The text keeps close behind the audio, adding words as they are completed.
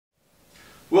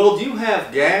Well, do you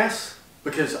have gas?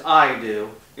 Because I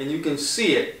do, and you can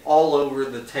see it all over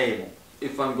the table.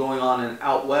 If I'm going on an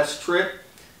out west trip,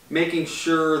 making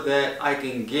sure that I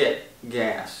can get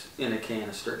gas in a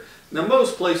canister. Now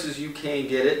most places you can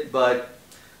get it, but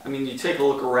I mean, you take a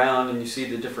look around and you see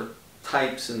the different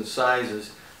types and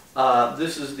sizes.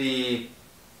 This is the,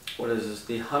 what is this,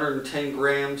 the 110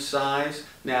 gram size.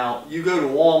 Now you go to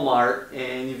Walmart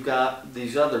and you've got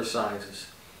these other sizes.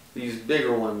 These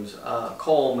bigger ones,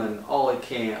 Coleman, Ollie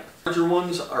Camp. Larger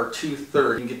ones are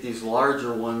 230. You can get these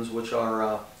larger ones which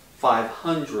are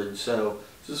 500, so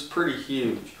this is pretty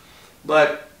huge.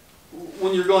 But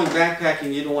when you're going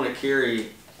backpacking, you don't want to carry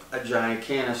a giant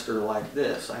canister like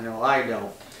this. I know I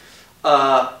don't.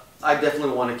 I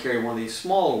definitely want to carry one of these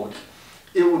smaller ones.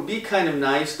 It would be kind of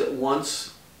nice that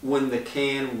once when the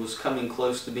can was coming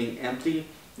close to being empty,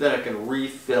 that I can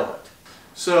refill it.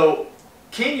 So,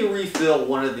 can you refill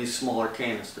one of these smaller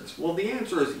canisters? Well, the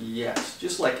answer is yes.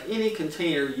 Just like any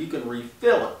container, you can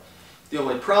refill it. The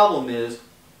only problem is,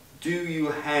 do you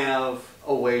have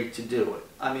a way to do it?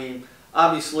 I mean,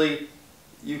 obviously,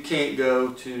 you can't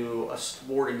go to a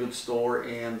sporting goods store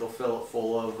and they'll fill it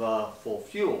full of full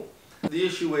fuel. The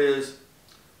issue is,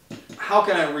 how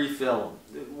can I refill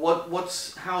them?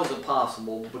 How is it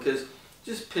possible? Because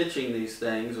just pitching these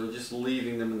things or just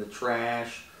leaving them in the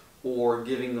trash or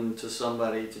giving them to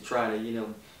somebody to try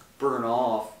to, burn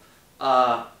off,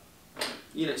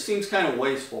 it seems kind of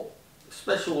wasteful,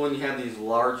 especially when you have these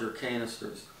larger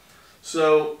canisters.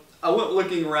 So I went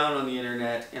looking around on the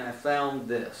internet and I found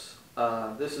this.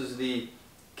 This is the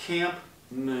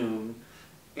Campingmoon,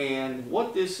 and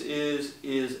what this is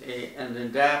an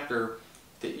adapter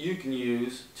that you can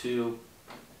use to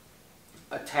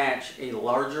attach a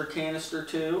larger canister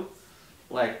to,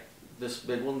 like this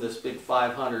big one, this big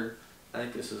 500. I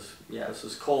think this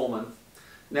is Coleman.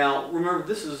 Now remember,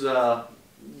 this is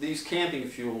these camping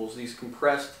fuels, these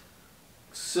compressed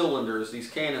cylinders,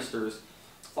 these canisters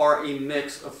are a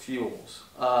mix of fuels.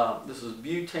 This is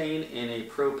butane and a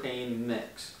propane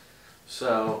mix.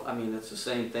 So, I mean, it's the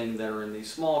same thing that are in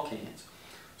these small cans.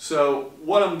 So,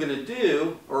 what I'm going to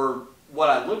do, or what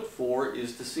I looked for,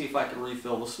 is to see if I can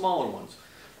refill the smaller ones.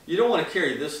 You don't want to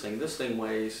carry this thing. This thing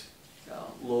weighs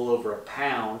a little over a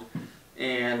pound,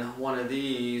 and one of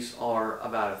these are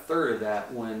about a third of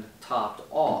that when topped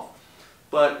off.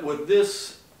 But with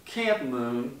this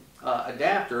Campingmoon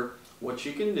adapter, what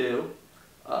you can do,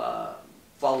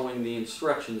 following the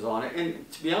instructions on it,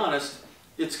 and to be honest,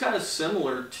 it's kind of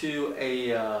similar to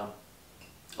a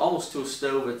almost to a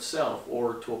stove itself,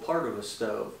 or to a part of a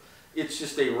stove. It's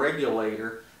just a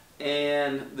regulator,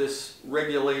 and this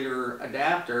regulator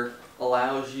adapter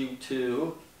allows you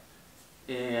to,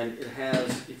 and it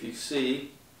has, if you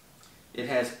see, it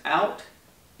has out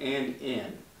and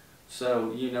in,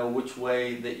 so you know which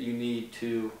way that you need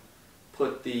to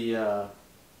put the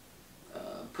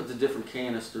different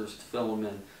canisters to fill them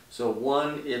in. So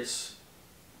one, it's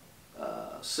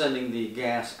sending the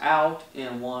gas out,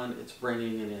 and one, it's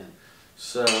bringing it in.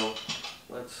 So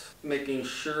let's making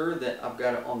sure that I've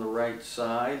got it on the right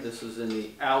side. This is in the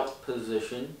out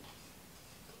position.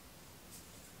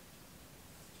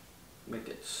 Make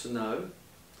it snug.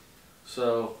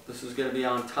 So this is going to be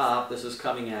on top. This is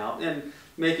coming out, and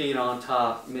making it on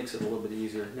top makes it a little bit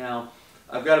easier. Now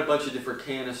I've got a bunch of different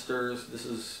canisters. This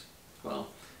is, well,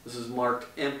 this is marked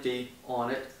empty on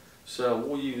it, so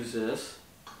we'll use this.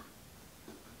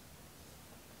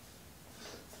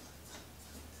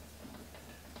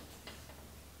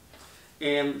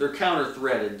 And they're counter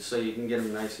threaded, so you can get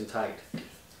them nice and tight.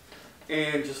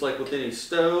 And just like with any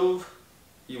stove,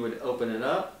 you would open it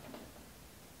up.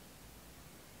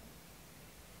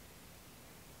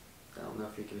 I don't know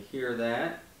if you can hear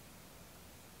that,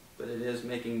 but it is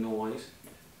making noise.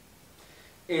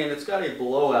 And it's got a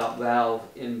blowout valve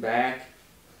in back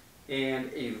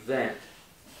and a vent.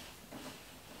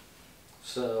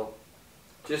 So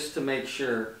just to make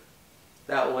sure,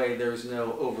 that way there's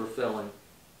no overfilling.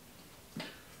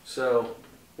 So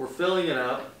we're filling it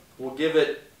up. We'll give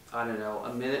it, I don't know,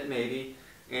 a minute maybe,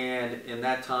 and in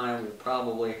that time we'll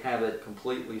probably have it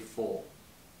completely full.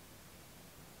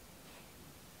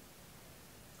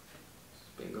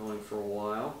 It's been going for a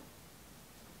while.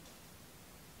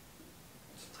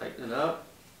 Let's tighten it up.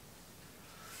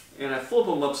 And I flip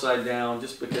them upside down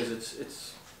just because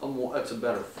it's a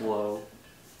better flow.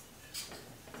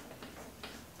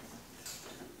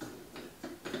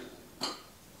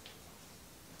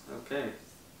 Okay,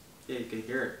 yeah, you can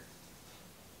hear it,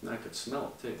 and I could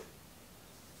smell it too.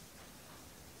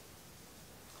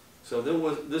 So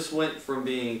this went from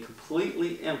being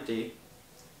completely empty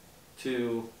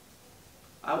to,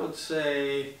 I would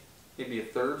say, maybe a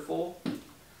third full.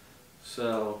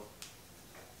 So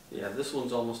yeah, this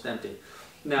one's almost empty.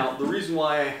 Now the reason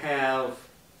why I have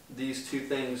these two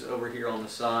things over here on the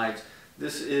sides,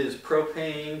 this is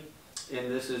propane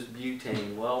and this is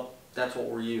butane. Well, that's what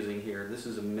we're using here. This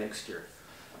is a mixture.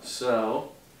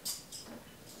 So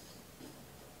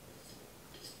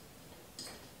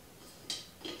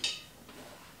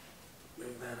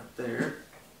move that up there.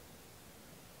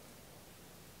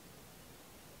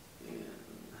 And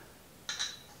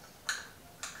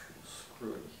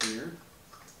screw it here.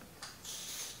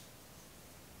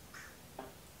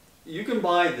 You can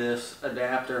buy this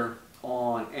adapter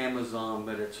on Amazon,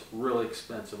 but it's really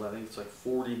expensive. I think it's like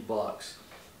 40 bucks.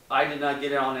 I did not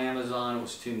get it on Amazon, it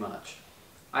was too much.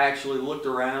 I actually looked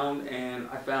around and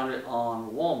I found it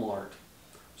on Walmart.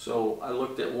 So I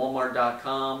looked at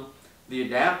walmart.com. The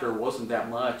adapter wasn't that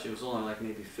much. It was only like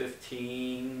maybe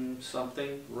 15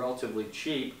 something, relatively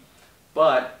cheap.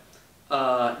 But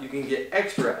you can get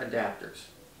extra adapters.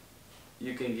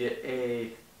 You can get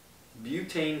a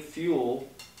butane fuel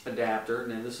adapter.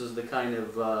 Now this is the kind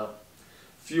of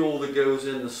fuel that goes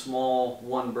in the small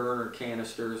one burner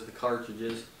canisters, the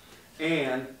cartridges.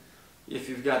 And if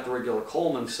you've got the regular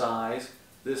Coleman size,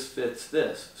 this fits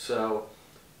this. So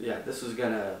yeah, this is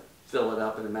going to fill it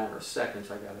up in a matter of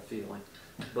seconds, I got a feeling.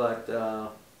 But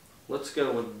let's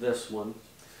go with this one.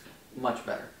 Much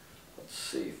better. Let's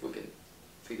see if we can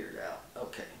figure it out.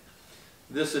 Okay.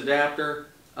 This adapter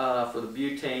for the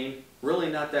butane,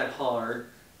 really not that hard.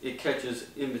 It catches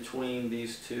in between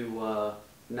these two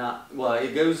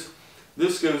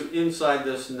this goes inside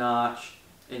this notch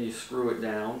and you screw it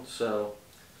down. So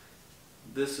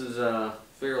this is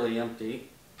fairly empty.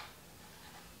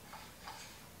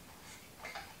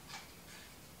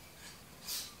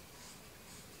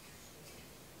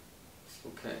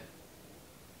 Okay.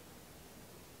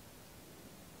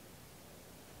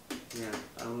 Yeah,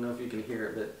 I don't know if you can hear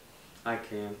it, but I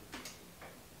can.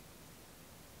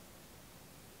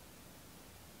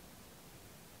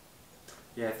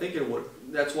 Yeah, I think it would.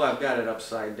 That's why I've got it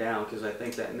upside down, because I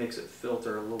think that makes it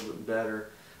filter a little bit better.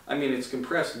 I mean, it's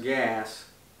compressed gas,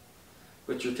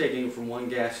 but you're taking it from one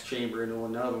gas chamber into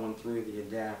another one through the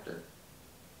adapter.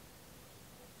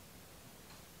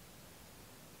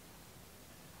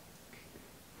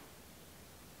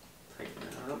 Tighten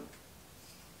that up.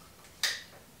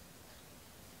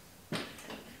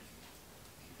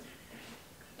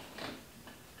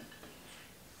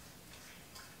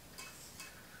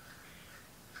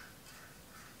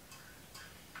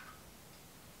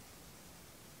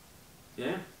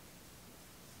 Yeah,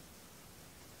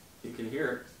 you can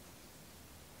hear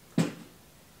it.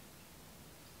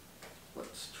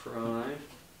 Let's try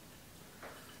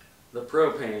the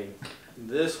propane.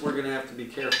 This we're going to have to be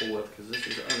careful with because this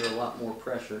is under a lot more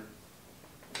pressure.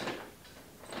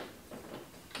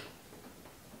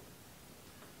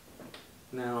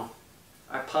 Now,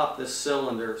 I popped this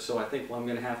cylinder, so I think what I'm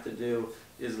going to have to do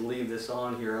is leave this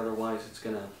on here, otherwise it's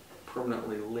going to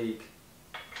permanently leak.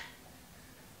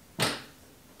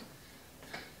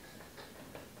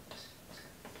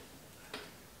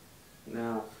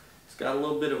 Now, it's got a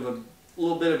little bit of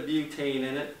butane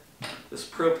in it. This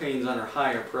propane's under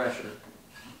higher pressure.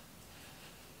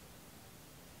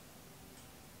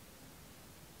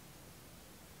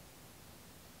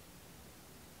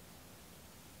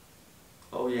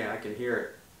 Oh yeah, I can hear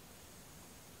it.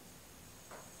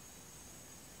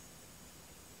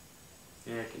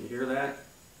 Yeah, can you hear that?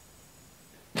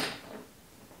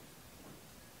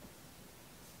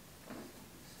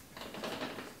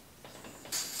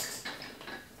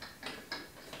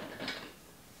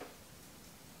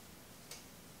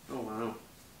 Oh wow.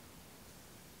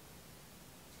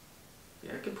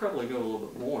 Yeah, I could probably go a little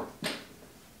bit more.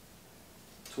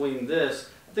 Between this,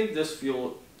 I think this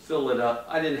filled it up.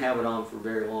 I didn't have it on for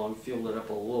very long, filled it up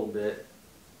a little bit.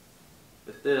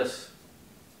 But this,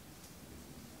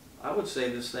 I would say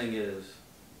this thing is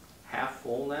half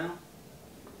full now.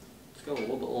 Let's go a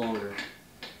little bit longer.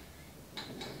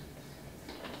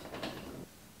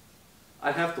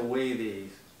 I'd have to weigh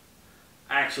these.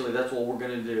 Actually, that's what we're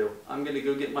going to do. I'm going to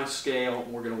go get my scale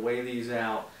and we're going to weigh these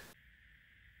out.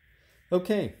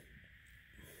 Okay.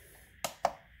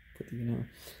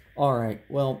 Alright,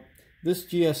 well, this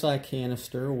GSI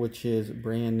canister, which is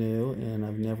brand new and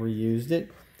I've never used it,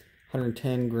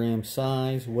 110 gram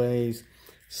size, weighs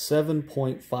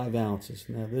 7.5 ounces.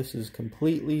 Now this is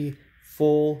completely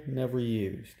full, never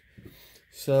used.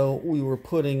 So we were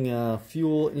putting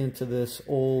fuel into this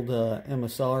old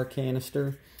MSR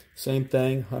canister. Same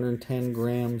thing, 110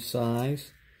 gram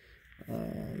size.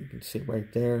 You can see it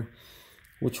right there.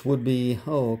 Which would be,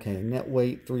 net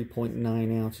weight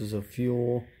 3.9 ounces of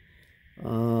fuel.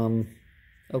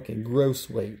 Okay, gross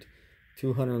weight,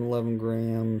 211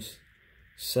 grams,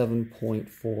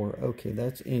 7.4. Okay,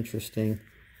 that's interesting,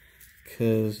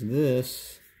 because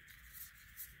this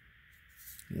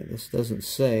doesn't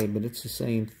say, but it's the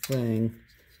same thing.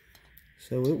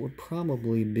 So it would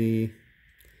probably be,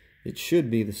 it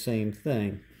should be the same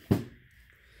thing.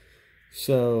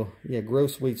 So yeah,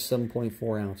 gross weight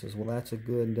 7.4 ounces. Well, that's a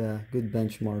good good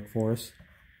benchmark for us.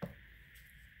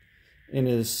 And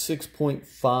it is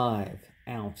 6.5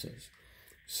 ounces.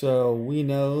 So we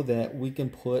know that we can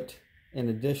put an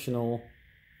additional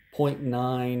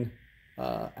 0.9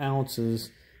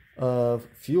 ounces of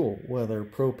fuel, whether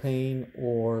propane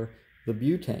or the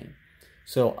butane.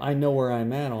 So I know where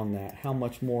I'm at on that, how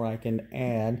much more I can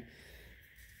add.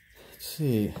 Let's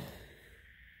see.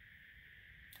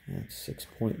 That's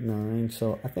 6.9.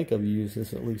 So I think I've used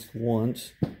this at least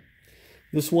once.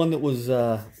 This one that was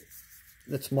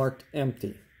that's marked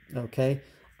empty. Okay,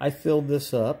 I filled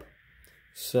this up,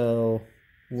 so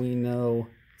we know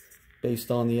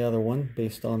based on the other one,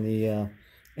 based on the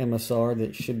MSR, that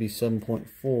it should be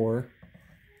 7.4.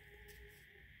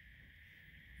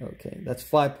 Okay, that's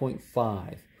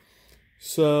 5.5.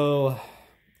 So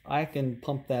I can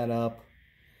pump that up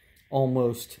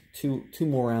almost two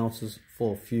more ounces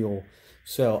full of fuel.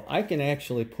 So I can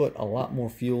actually put a lot more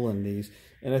fuel in these.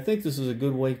 And I think this is a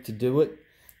good way to do it.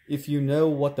 If you know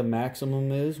what the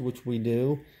maximum is, which we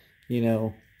do, you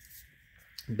know,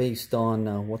 based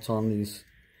on what's on these,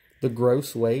 the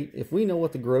gross weight. If we know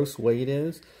what the gross weight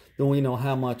is, then we know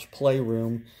how much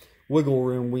playroom, wiggle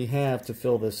room we have to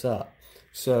fill this up.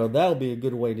 So that'll be a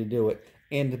good way to do it.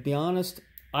 And to be honest,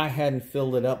 I hadn't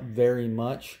filled it up very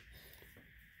much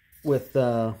with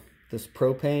this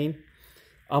propane.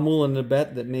 I'm willing to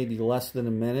bet that maybe less than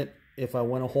a minute, if I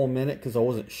went a whole minute, because I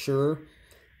wasn't sure,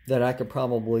 that I could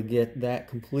probably get that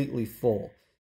completely full.